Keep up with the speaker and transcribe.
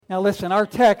Now listen, our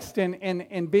text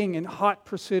in being in hot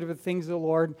pursuit of the things of the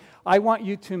Lord, I want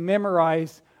you to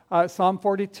memorize Psalm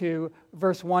 42,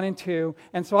 verse 1 and 2.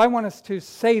 And so I want us to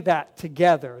say that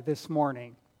together this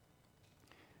morning.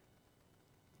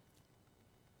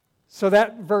 So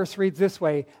that verse reads this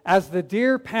way: as the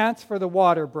deer pants for the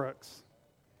water brooks.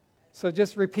 So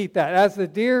just repeat that. As the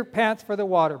deer pants for the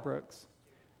water brooks,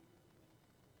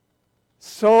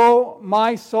 so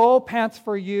my soul pants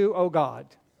for you, O God.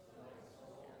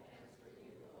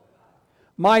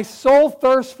 My soul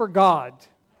thirsts for God,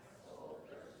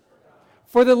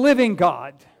 for the living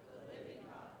God.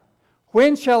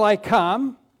 When shall I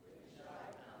come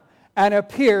and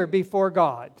appear before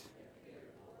God?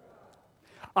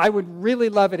 I would really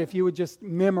love it if you would just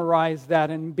memorize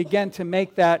that and begin to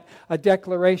make that a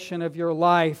declaration of your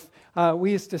life.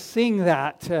 We used to sing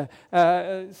that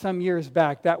some years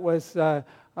back. That was a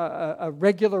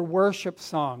regular worship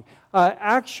song.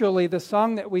 Actually, the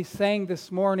song that we sang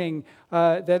this morning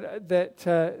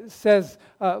that says,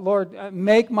 Lord,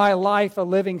 make my life a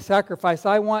living sacrifice.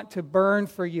 I want to burn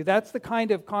for you. That's the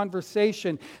kind of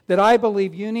conversation that I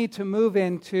believe you need to move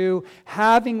into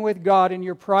having with God in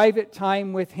your private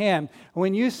time with Him.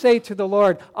 When you say to the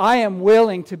Lord, I am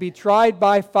willing to be tried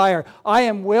by fire. I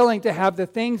am willing to have the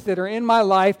things that are in my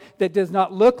life that does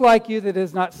not look like you, that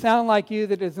does not sound like you,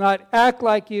 that does not act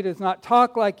like you, does not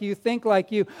talk like you, think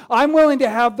like you. I'm willing to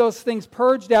have those things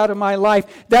purged out of my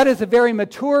life. That is a very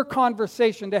mature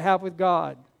conversation to have with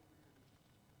God.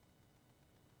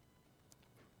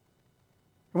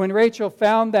 When Rachel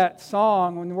found that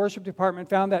song, when the worship department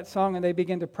found that song and they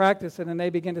began to practice it and they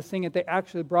began to sing it, they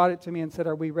actually brought it to me and said,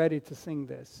 are we ready to sing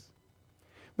this?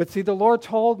 But see, the Lord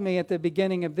told me at the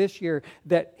beginning of this year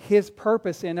that His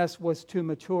purpose in us was to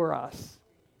mature us.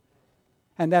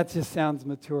 And that just sounds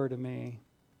mature to me.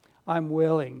 I'm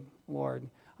willing, Lord.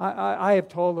 I have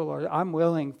told the Lord, I'm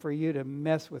willing for you to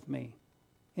mess with me.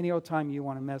 Any old time you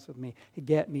want to mess with me,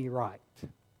 get me right.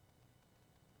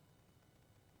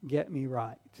 Get me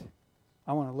right.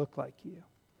 I want to look like you.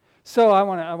 So I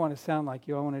want to sound like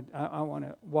you. I want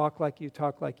to walk like you,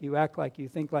 talk like you, act like you,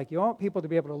 think like you. I want people to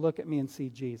be able to look at me and see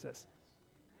Jesus.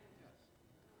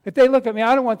 If they look at me,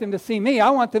 I don't want them to see me.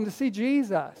 I want them to see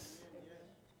Jesus.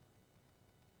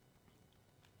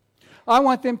 I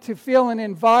want them to feel an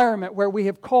environment where we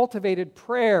have cultivated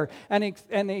prayer and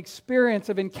the experience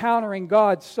of encountering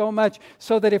God so much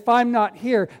so that if I'm not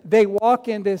here, they walk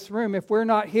in this room. If we're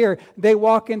not here, they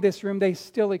walk in this room, they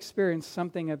still experience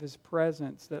something of His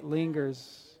presence that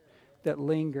lingers.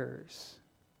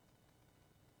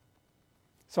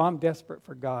 So I'm desperate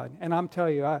for God. And I'm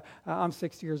telling you, I'm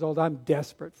 60 years old. I'm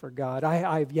desperate for God.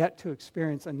 I've yet to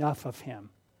experience enough of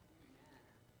Him.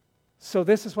 So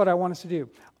this is what I want us to do.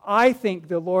 I think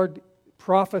the Lord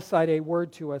prophesied a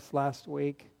word to us last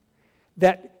week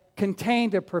that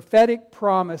contained a prophetic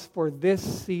promise for this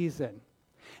season.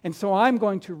 And so I'm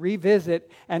going to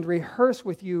revisit and rehearse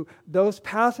with you those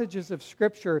passages of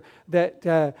Scripture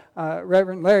that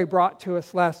Reverend Larry brought to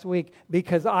us last week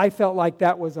because I felt like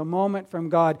that was a moment from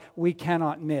God we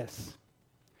cannot miss.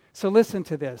 So listen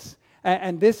to this.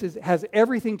 And this has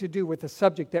everything to do with the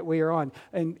subject that we are on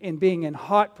in being in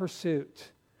hot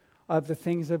pursuit of the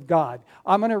things of God.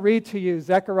 I'm going to read to you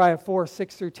Zechariah 4,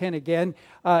 6 through 10 again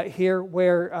here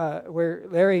where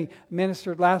Larry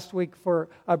ministered last week for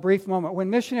a brief moment. When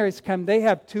missionaries come, they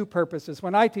have two purposes.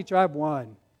 When I teach, I have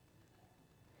one.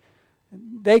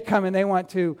 They come and they want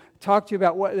to talk to you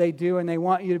about what they do and they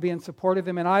want you to be in support of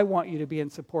them and I want you to be in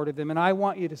support of them and I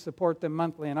want you to support them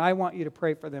monthly and I want you to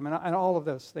pray for them and all of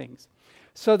those things.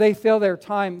 So they feel their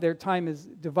time is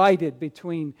divided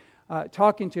between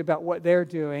talking to you about what they're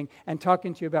doing and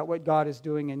talking to you about what God is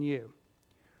doing in you.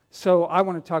 So I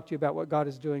want to talk to you about what God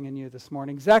is doing in you this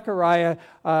morning. Zechariah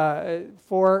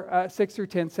 4, 6 through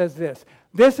 10 says this.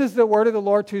 This is the word of the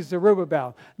Lord to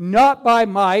Zerubbabel. Not by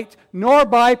might, nor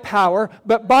by power,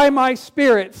 but by my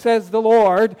Spirit, says the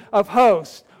Lord of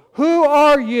hosts. Who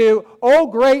are you, O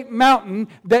great mountain,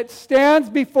 that stands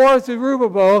before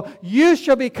Zerubbabel? You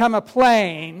shall become a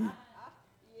plain.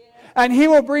 And he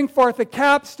will bring forth a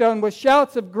capstone with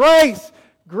shouts of grace,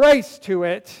 grace to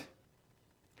it.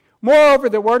 Moreover,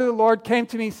 the word of the Lord came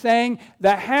to me, saying,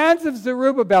 the hands of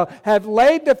Zerubbabel have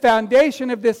laid the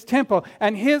foundation of this temple,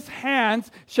 and his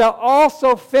hands shall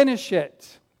also finish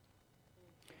it.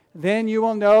 Then you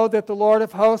will know that the Lord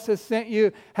of hosts has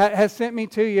sent me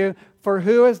to you, for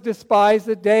who has despised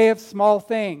the day of small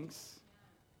things?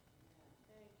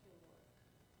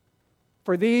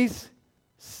 For these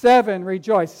 7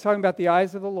 rejoice. He's talking about the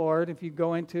eyes of the Lord. If you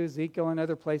go into Ezekiel and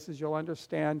other places, you'll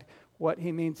understand what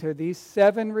he means here. These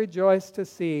 7 rejoice to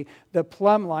see the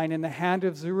plumb line in the hand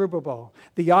of Zerubbabel.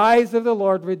 The eyes of the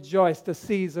Lord rejoice to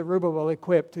see Zerubbabel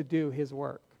equipped to do his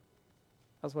work.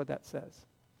 That's what that says.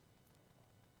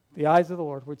 The eyes of the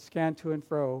Lord would scan to and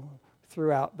fro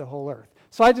throughout the whole earth.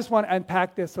 So I just want to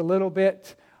unpack this a little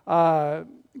bit. Go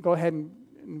ahead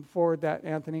and forward that,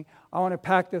 Anthony. I want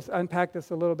to unpack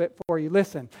this a little bit for you.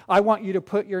 Listen, I want you to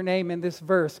put your name in this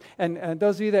verse. And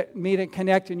those of you that meet and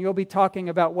connect, and you'll be talking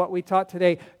about what we taught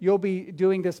today, you'll be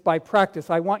doing this by practice.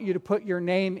 I want you to put your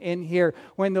name in here.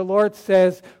 When the Lord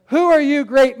says, "Who are you,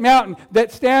 great mountain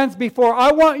that stands before?"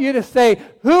 I want you to say,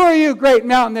 "Who are you, great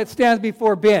mountain that stands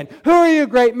before Ben? Who are you,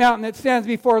 great mountain that stands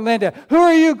before Linda? Who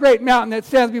are you, great mountain that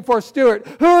stands before Stuart?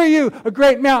 Who are you, a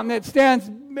great mountain that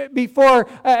stands before,"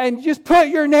 and just put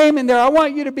your name in there. I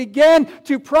want you to begin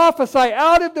to prophesy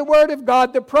out of the Word of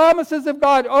God, the promises of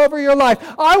God over your life.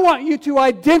 I want you to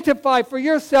identify for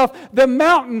yourself the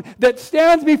mountain that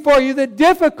stands before you, the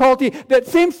difficulty that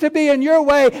seems to be in your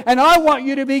way, and I want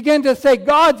you to begin to say,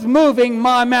 "God's moving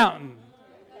my mountain."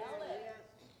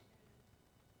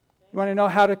 You want to know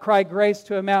how to cry grace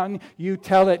to a mountain? You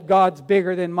tell it, "God's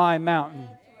bigger than my mountain."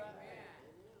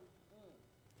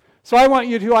 So I want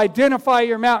you to identify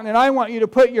your mountain, and I want you to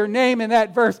put your name in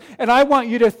that verse, and I want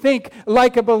you to think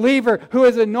like a believer who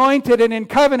is anointed and in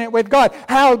covenant with God.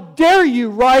 How dare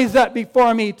you rise up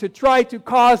before me to try to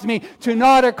cause me to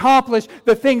not accomplish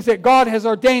the things that God has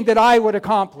ordained that I would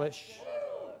accomplish?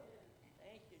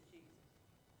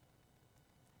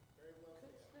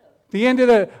 The end of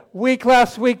the week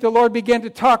last week, the Lord began to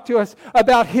talk to us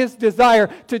about His desire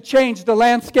to change the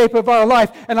landscape of our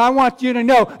life. And I want you to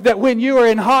know that when you are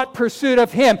in hot pursuit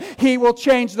of Him, He will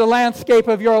change the landscape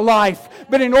of your life.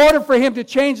 But in order for Him to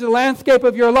change the landscape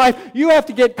of your life, you have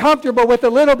to get comfortable with a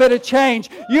little bit of change.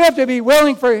 You have to be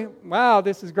willing for... Wow,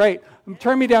 this is great.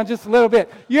 Turn me down just a little bit.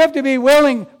 You have to be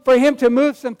willing for Him to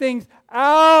move some things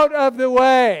out of the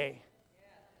way,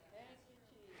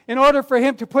 in order for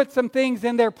Him to put some things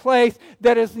in their place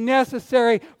that is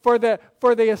necessary for the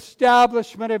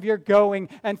establishment of your going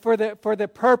and for the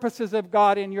purposes of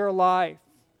God in your life.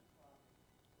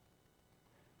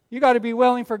 You got to be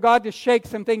willing for God to shake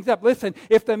some things up. Listen,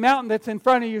 if the mountain that's in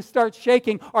front of you starts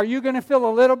shaking, are you going to feel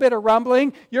a little bit of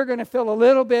rumbling? You're going to feel a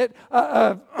little bit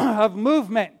of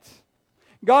movement.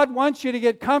 God wants you to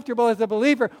get comfortable as a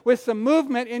believer with some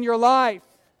movement in your life.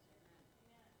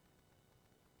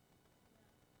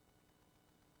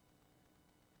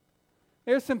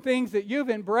 There's some things that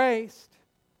you've embraced.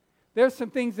 There's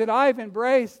some things that I've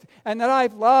embraced and that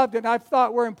I've loved and I've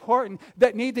thought were important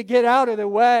that need to get out of the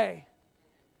way.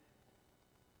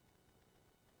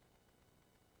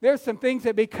 There's some things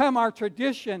that become our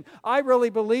tradition. I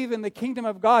really believe in the kingdom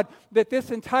of God that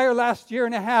this entire last year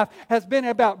and a half has been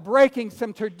about breaking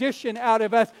some tradition out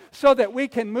of us so that we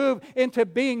can move into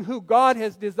being who God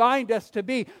has designed us to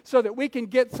be, so that we can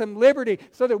get some liberty,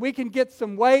 so that we can get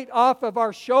some weight off of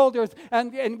our shoulders.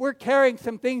 And we're carrying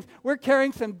some things, we're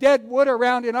carrying some dead wood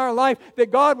around in our life that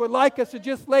God would like us to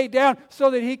just lay down so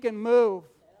that He can move.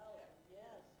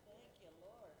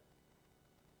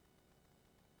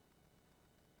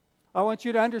 I want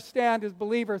you to understand as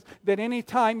believers that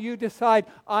anytime you decide,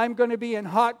 I'm going to be in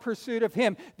hot pursuit of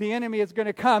Him, the enemy is going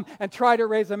to come and try to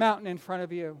raise a mountain in front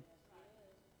of you.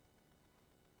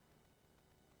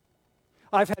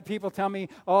 I've had people tell me,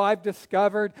 I've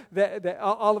discovered that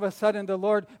all of a sudden the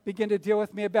Lord began to deal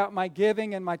with me about my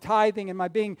giving and my tithing and my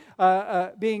being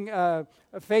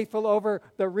faithful over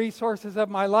the resources of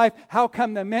my life. How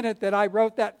come the minute that I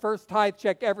wrote that first tithe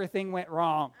check, everything went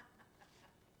wrong?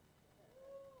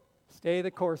 Stay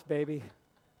the course, baby.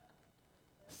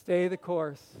 Stay the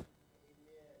course.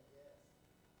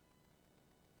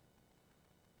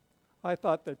 I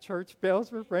thought the church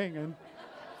bells were ringing.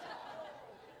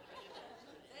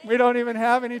 We don't even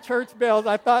have any church bells.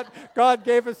 I thought God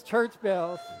gave us church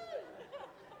bells.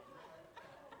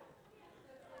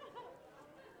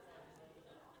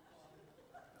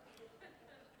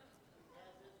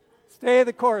 Stay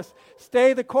the course.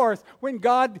 Stay the course. When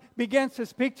God begins to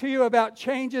speak to you about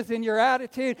changes in your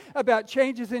attitude, about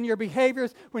changes in your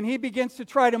behaviors, when He begins to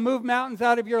try to move mountains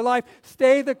out of your life,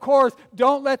 stay the course.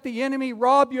 Don't let the enemy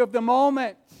rob you of the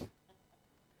moment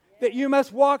that you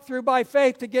must walk through by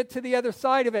faith to get to the other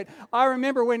side of it. I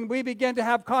remember when we began to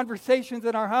have conversations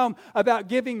in our home about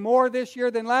giving more this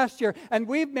year than last year, and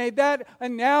we've made that,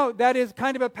 and now that is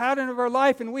kind of a pattern of our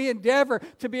life, and we endeavor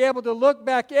to be able to look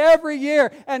back every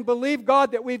year and believe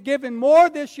God that we've given more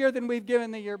this year than we've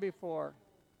given the year before.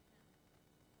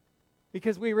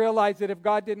 Because we realize that if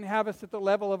God didn't have us at the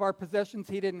level of our possessions,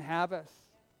 He didn't have us.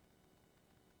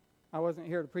 I wasn't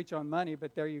here to preach on money,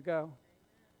 but there you go.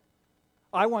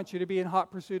 I want you to be in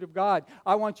hot pursuit of God.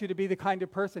 I want you to be the kind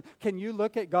of person. Can you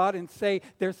look at God and say,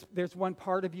 there's one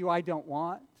part of you I don't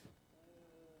want?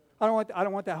 I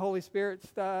don't want that Holy Spirit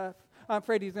stuff. I'm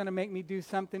afraid He's going to make me do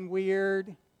something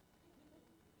weird.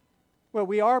 Well,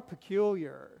 we are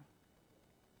peculiar.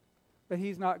 But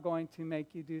He's not going to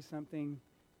make you do something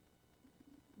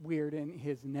weird in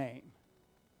His name.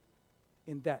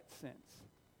 In that sense.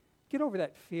 Get over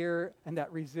that fear and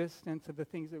that resistance of the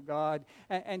things of God,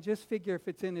 and just figure if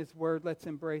it's in His Word, let's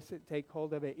embrace it, take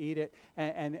hold of it, eat it,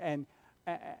 and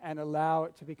allow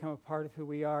it to become a part of who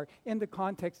we are in the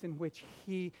context in which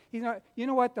He's not. You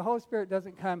know what? The Holy Spirit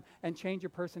doesn't come and change your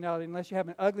personality unless you have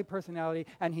an ugly personality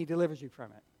and He delivers you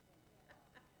from it.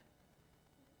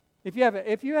 If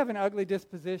you have an ugly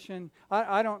disposition,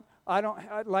 I'd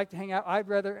like to hang out. I'd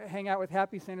rather hang out with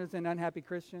happy sinners than unhappy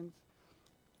Christians.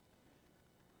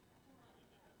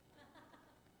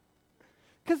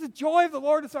 Because the joy of the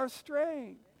Lord is our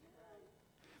strength.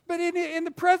 But in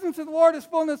the presence of the Lord is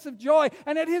fullness of joy,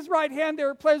 and at His right hand there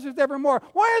are pleasures evermore.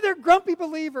 Why are there grumpy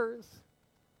believers?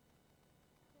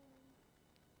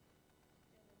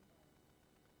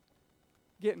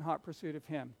 Get in hot pursuit of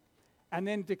Him. And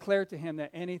then declare to Him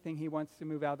that anything He wants to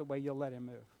move out of the way, you'll let Him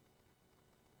move.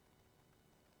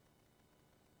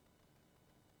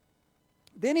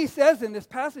 Then he says in this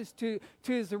passage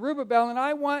to Zerubbabel, and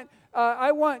I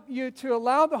want you to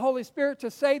allow the Holy Spirit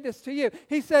to say this to you.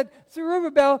 He said,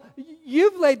 Zerubbabel,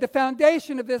 you've laid the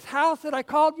foundation of this house that I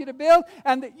called you to build,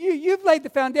 and that you've laid the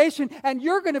foundation, and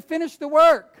you're going to finish the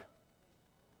work.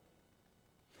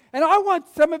 And I want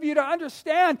some of you to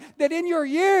understand that in your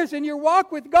years, in your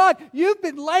walk with God, you've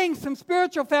been laying some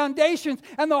spiritual foundations,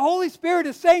 and the Holy Spirit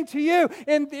is saying to you,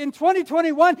 in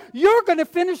 2021, you're going to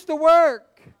finish the work.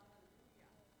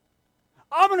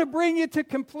 I'm going to bring you to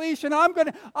completion. I'm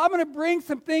going to bring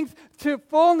some things to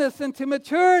fullness and to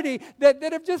maturity that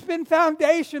have just been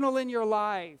foundational in your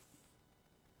life.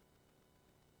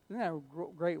 Isn't that a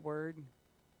great word?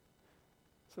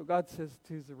 So God says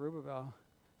to Zerubbabel,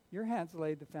 your hands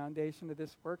laid the foundation of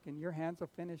this work, and your hands will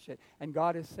finish it. And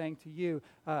God is saying to you,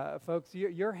 folks,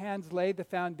 your hands laid the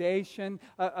foundation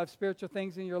of spiritual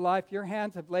things in your life. Your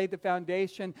hands have laid the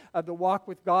foundation of the walk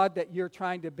with God that you're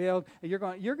trying to build. And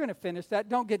you're going to finish that.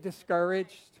 Don't get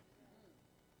discouraged.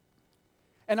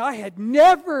 And I had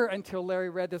never, until Larry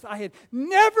read this, I had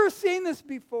never seen this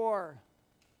before.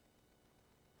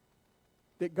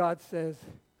 That God says,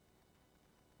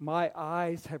 my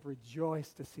eyes have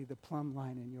rejoiced to see the plumb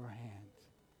line in your hand.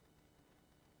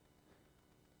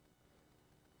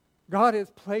 God has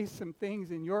placed some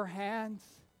things in your hands,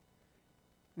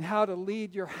 and how to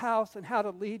lead your house, and how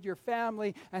to lead your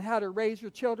family, and how to raise your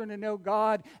children to know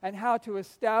God, and how to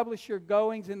establish your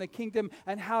goings in the kingdom,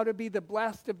 and how to be the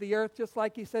blessed of the earth, just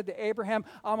like He said to Abraham,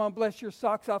 I'm going to bless your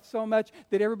socks off so much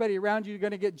that everybody around you are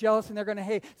going to get jealous, and they're going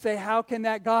to say, how can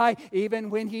that guy, even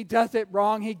when he does it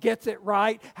wrong, he gets it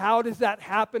right? How does that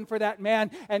happen for that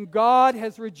man? And God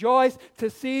has rejoiced to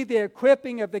see the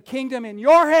equipping of the kingdom in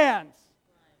your hands.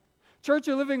 Church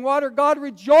of Living Water, God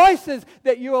rejoices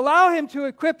that you allow Him to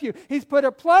equip you. He's put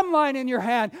a plumb line in your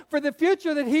hand for the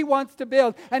future that He wants to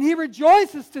build, and He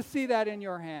rejoices to see that in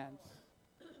your hands.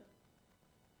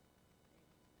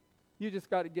 You just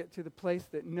got to get to the place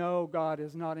that no, God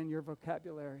is not in your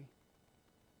vocabulary.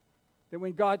 That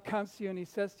when God comes to you and He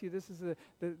says to you, this is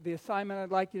the assignment I'd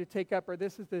like you to take up, or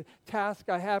this is the task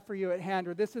I have for you at hand,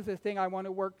 or this is the thing I want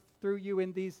to work through you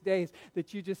in these days,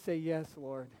 that you just say, yes,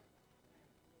 Lord.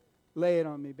 Lay it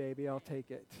on me, baby. I'll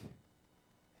take it.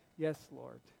 Yes,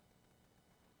 Lord.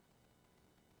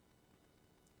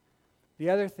 The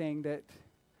other thing that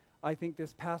I think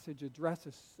this passage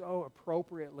addresses so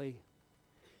appropriately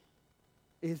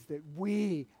is that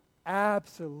we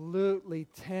absolutely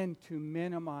tend to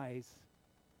minimize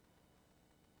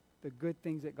the good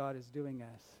things that God is doing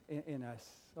in us.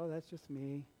 Oh, that's just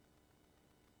me.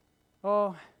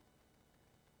 Oh,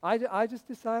 I just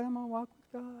decided I'm going to walk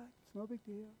with God. It's no big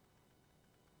deal.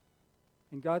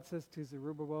 And God says to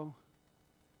Zerubbabel,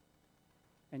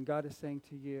 and God is saying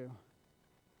to you,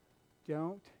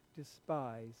 don't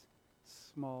despise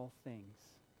small things.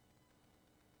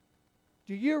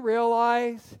 Do you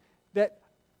realize that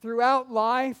throughout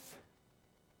life,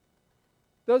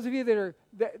 those of you that are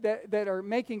that are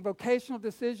making vocational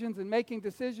decisions and making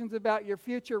decisions about your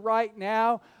future right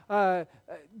now,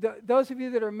 those of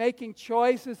you that are making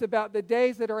choices about the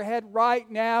days that are ahead right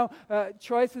now,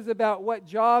 choices about what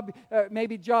job,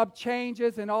 maybe job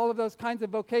changes and all of those kinds of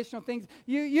vocational things,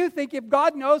 you think if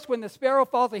God knows when the sparrow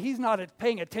falls that He's not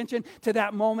paying attention to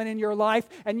that moment in your life,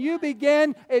 and you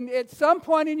begin, and at some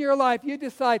point in your life, you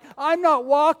decide, I'm not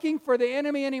walking for the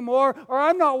enemy anymore, or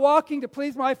I'm not walking to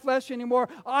please my flesh anymore,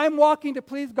 I'm walking to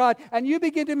please God, and you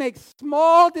begin to make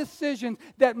small decisions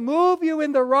that move you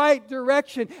in the right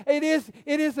direction. It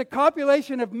is a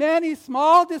compilation of many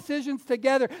small decisions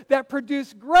together that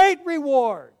produce great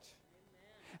reward.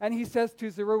 And he says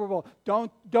to Zerubbabel,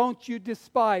 don't you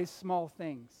despise small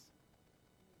things.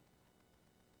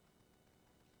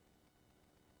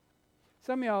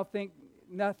 Some of y'all think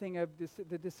nothing of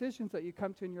the decisions that you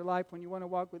come to in your life when you want to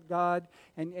walk with God,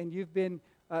 and you've been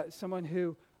someone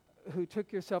who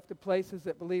took yourself to places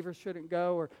that believers shouldn't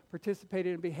go, or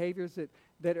participated in behaviors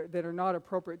that are not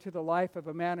appropriate to the life of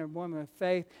a man or woman of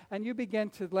faith, and you begin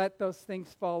to let those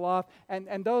things fall off,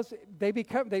 and those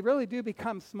they really do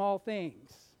become small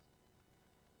things.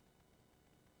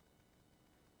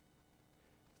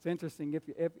 It's interesting,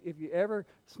 if you ever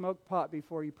smoked pot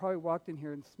before, you probably walked in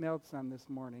here and smelled some this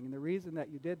morning, and the reason that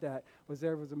you did that was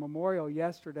there was a memorial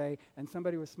yesterday, and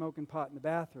somebody was smoking pot in the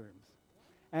bathrooms,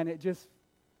 and it just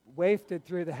wafted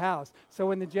through the house. So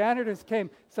when the janitors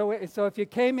came, so if you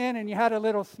came in and you had a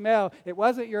little smell, it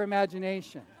wasn't your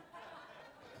imagination.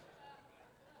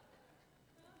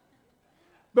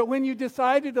 But when you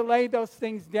decided to lay those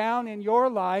things down in your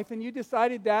life, and you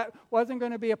decided that wasn't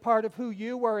going to be a part of who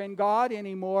you were in God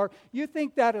anymore, you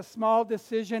think that a small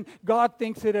decision, God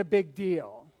thinks it a big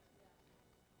deal.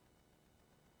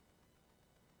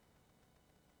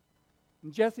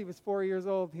 When Jesse was 4 years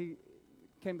old, he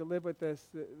came to live with us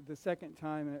the second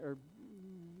time,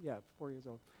 4 years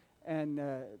old. And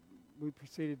we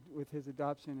proceeded with his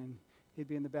adoption, and he'd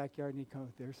be in the backyard, and he'd go,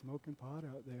 they're smoking pot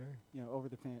out there, over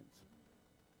the fence.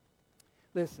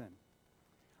 Listen,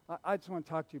 I just want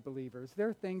to talk to you believers. There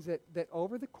are things that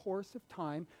over the course of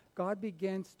time, God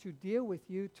begins to deal with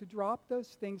you to drop those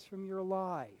things from your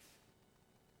life.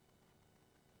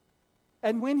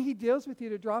 And when He deals with you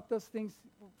to drop those things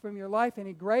from your life, and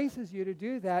He graces you to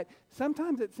do that,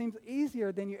 sometimes it seems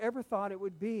easier than you ever thought it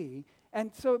would be.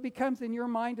 And so it becomes in your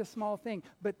mind a small thing.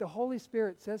 But the Holy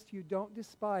Spirit says to you, don't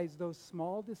despise those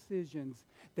small decisions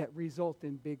that result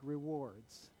in big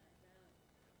rewards.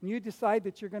 When you decide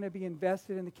that you're going to be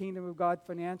invested in the kingdom of God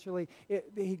financially,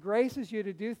 He graces you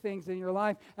to do things in your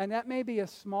life, and that may be a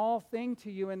small thing to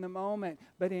you in the moment,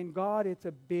 but in God it's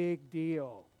a big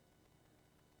deal.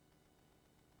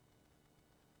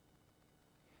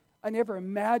 I never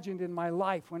imagined in my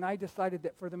life, when I decided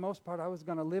that for the most part I was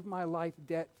going to live my life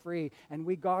debt-free, and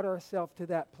we got ourselves to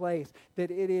that place,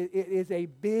 that it is a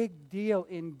big deal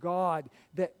in God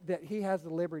that He has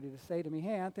the liberty to say to me,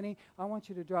 hey, Anthony, I want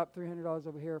you to drop $300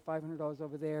 over here, or $500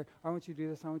 over there. I want you to do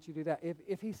this, I want you to do that.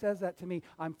 If He says that to me,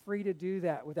 I'm free to do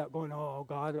that without going, oh,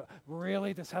 God,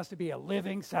 really? This has to be a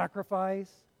living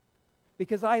sacrifice?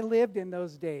 Because I lived in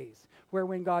those days where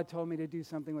when God told me to do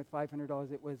something with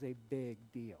 $500, it was a big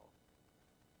deal.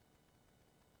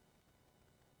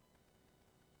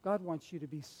 God wants you to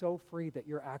be so free that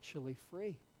you're actually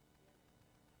free.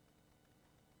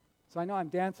 So I know I'm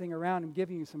dancing around and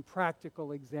giving you some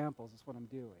practical examples. That's what I'm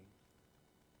doing.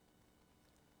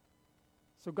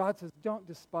 So God says, don't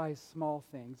despise small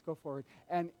things. Go forward.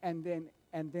 And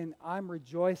then I'm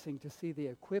rejoicing to see the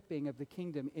equipping of the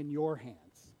kingdom in your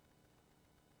hands.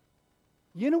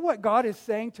 You know what God is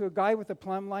saying to a guy with a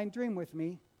plumb line? Dream with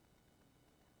me.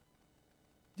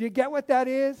 Do you get what that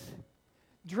is?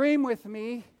 Dream with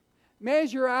me.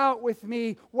 Measure out with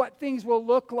me what things will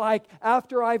look like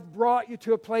after I've brought you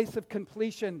to a place of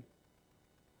completion.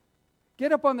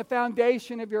 Get up on the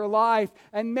foundation of your life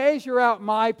and measure out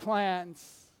my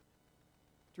plans.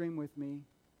 Dream with me.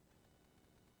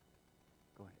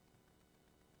 Go ahead.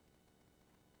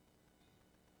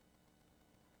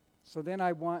 So then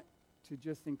I want to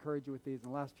just encourage you with these in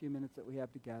the last few minutes that we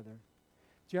have together.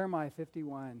 Jeremiah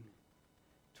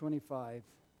 51:25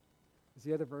 is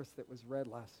the other verse that was read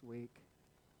last week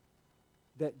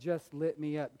that just lit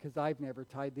me up because I've never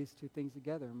tied these two things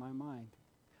together in my mind.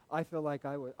 I feel like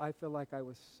I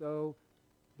was so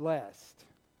blessed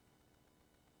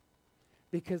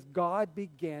because God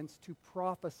begins to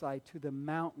prophesy to the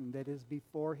mountain that is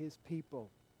before His people.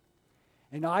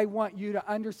 And I want you to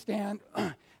understand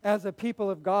as a people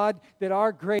of God that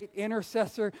our great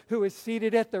intercessor who is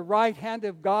seated at the right hand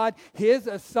of God, his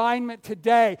assignment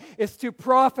today is to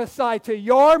prophesy to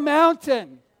your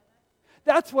mountain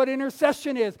That's what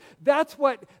intercession is. That's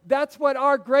what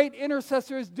our great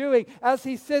intercessor is doing as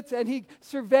he sits and he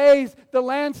surveys the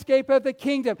landscape of the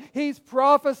kingdom. He's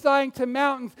prophesying to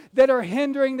mountains that are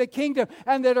hindering the kingdom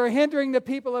and that are hindering the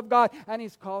people of God, and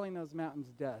he's calling those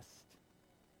mountains dust.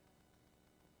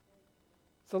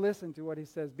 So listen to what he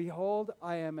says. Behold,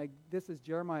 this is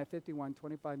Jeremiah 51,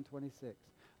 25 and 26.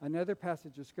 Another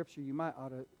passage of Scripture you might ought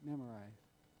to memorize.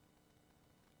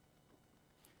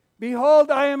 Behold,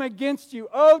 I am against you,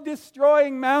 O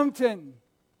destroying mountain,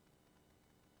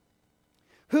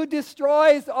 who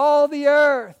destroys all the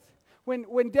earth.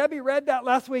 When Debbie read that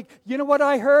last week, you know what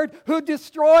I heard? Who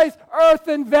destroys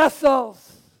earthen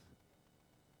vessels.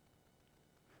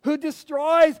 Who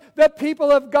destroys the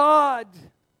people of God.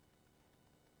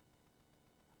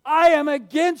 I am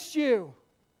against you.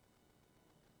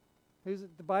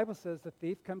 The Bible says the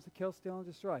thief comes to kill, steal, and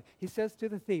destroy. He says to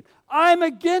the thief, I'm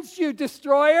against you,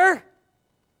 destroyer.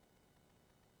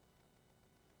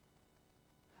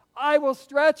 I will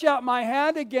stretch out my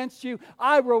hand against you.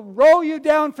 I will roll you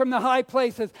down from the high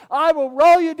places. I will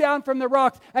roll you down from the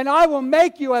rocks, and I will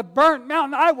make you a burnt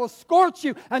mountain. I will scorch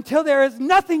you until there is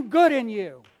nothing good in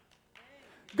you.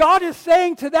 God is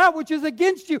saying to that which is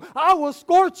against you, I will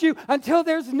scorch you until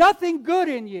there's nothing good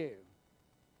in you.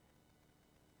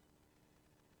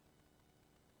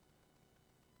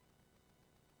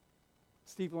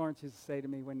 Steve Lawrence used to say to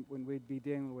me when we'd be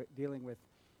dealing with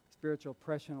spiritual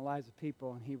oppression in the lives of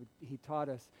people, and he taught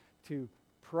us to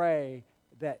pray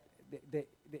that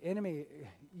the enemy,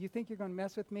 you think you're going to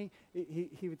mess with me?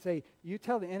 He would say, you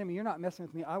tell the enemy you're not messing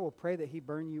with me, I will pray that he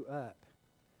burn you up.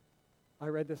 I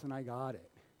read this and I got it.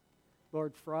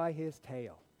 Lord, fry his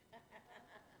tail.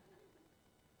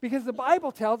 Because the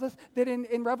Bible tells us that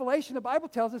in Revelation, the Bible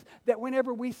tells us that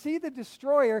whenever we see the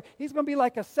destroyer, he's going to be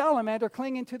like a salamander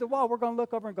clinging to the wall. We're going to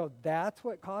look over and go, that's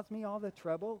what caused me all the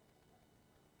trouble?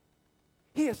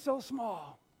 He is so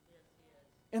small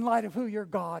in light of who your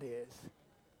God is.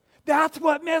 That's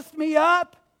what messed me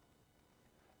up?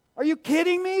 Are you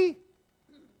kidding me?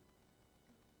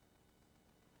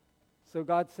 So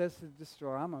God says to the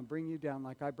destroyer, I'm going to bring you down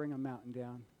like I bring a mountain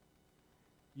down.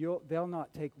 They'll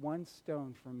not take one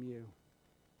stone from you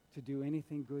to do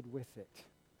anything good with it.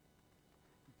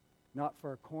 Not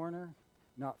for a corner,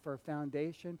 not for a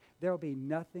foundation. There will be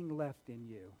nothing left in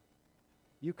you.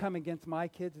 You come against my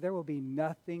kids, there will be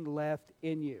nothing left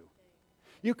in you.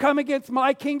 You come against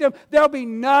my kingdom, there will be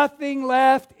nothing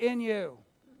left in you.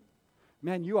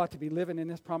 Man, you ought to be living in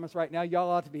this promise right now. Y'all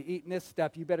ought to be eating this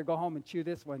stuff. You better go home and chew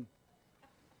this one.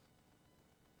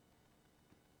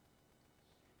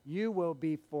 You will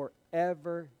be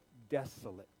forever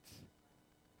desolate.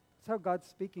 That's how God's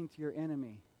speaking to your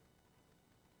enemy.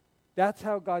 That's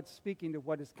how God's speaking to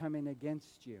what is coming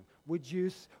against you. We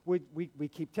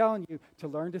keep telling you to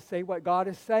learn to say what God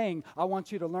is saying. I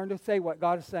want you to learn to say what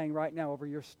God is saying right now over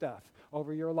your stuff,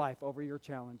 over your life, over your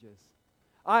challenges.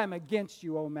 I am against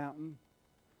you, O mountain.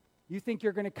 You think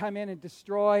you're going to come in and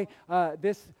destroy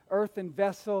this earthen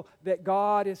vessel that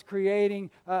God is creating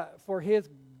for His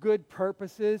good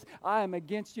purposes? I am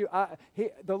against you.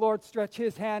 The Lord stretch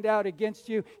His hand out against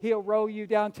you. He'll roll you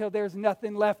down till there's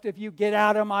nothing left of you. Get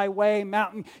out of my way,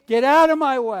 mountain. Get out of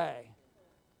my way.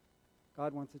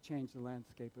 God wants to change the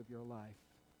landscape of your life.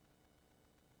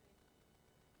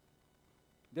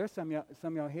 There's some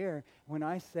of y'all here, when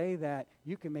I say that,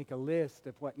 you can make a list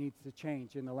of what needs to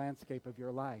change in the landscape of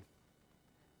your life.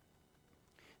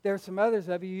 There are some others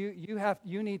of you,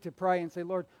 you need to pray and say,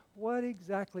 Lord, what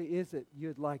exactly is it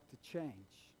you'd like to change?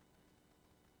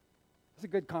 It's a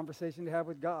good conversation to have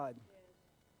with God.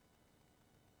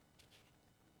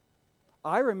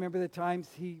 I remember the times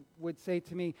He would say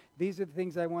to me, these are the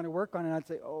things I want to work on, and I'd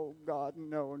say, oh God,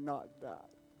 no, not that.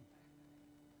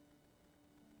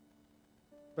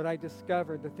 But I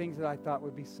discovered the things that I thought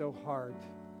would be so hard,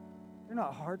 they're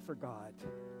not hard for God.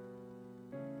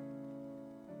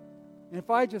 And if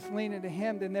I just lean into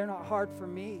Him, then they're not hard for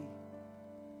me.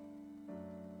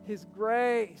 His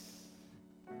grace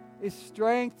is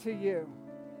strength to you.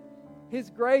 His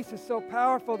grace is so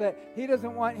powerful that He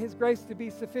doesn't want His grace to be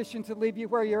sufficient to leave you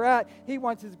where you're at. He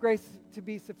wants His grace to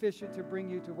be sufficient to bring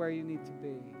you to where you need to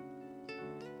be.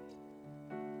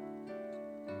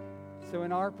 So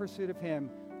in our pursuit of Him,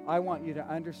 I want you to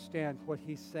understand what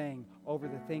He's saying over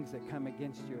the things that come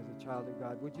against you as a child of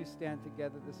God. Would you stand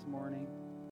together this morning?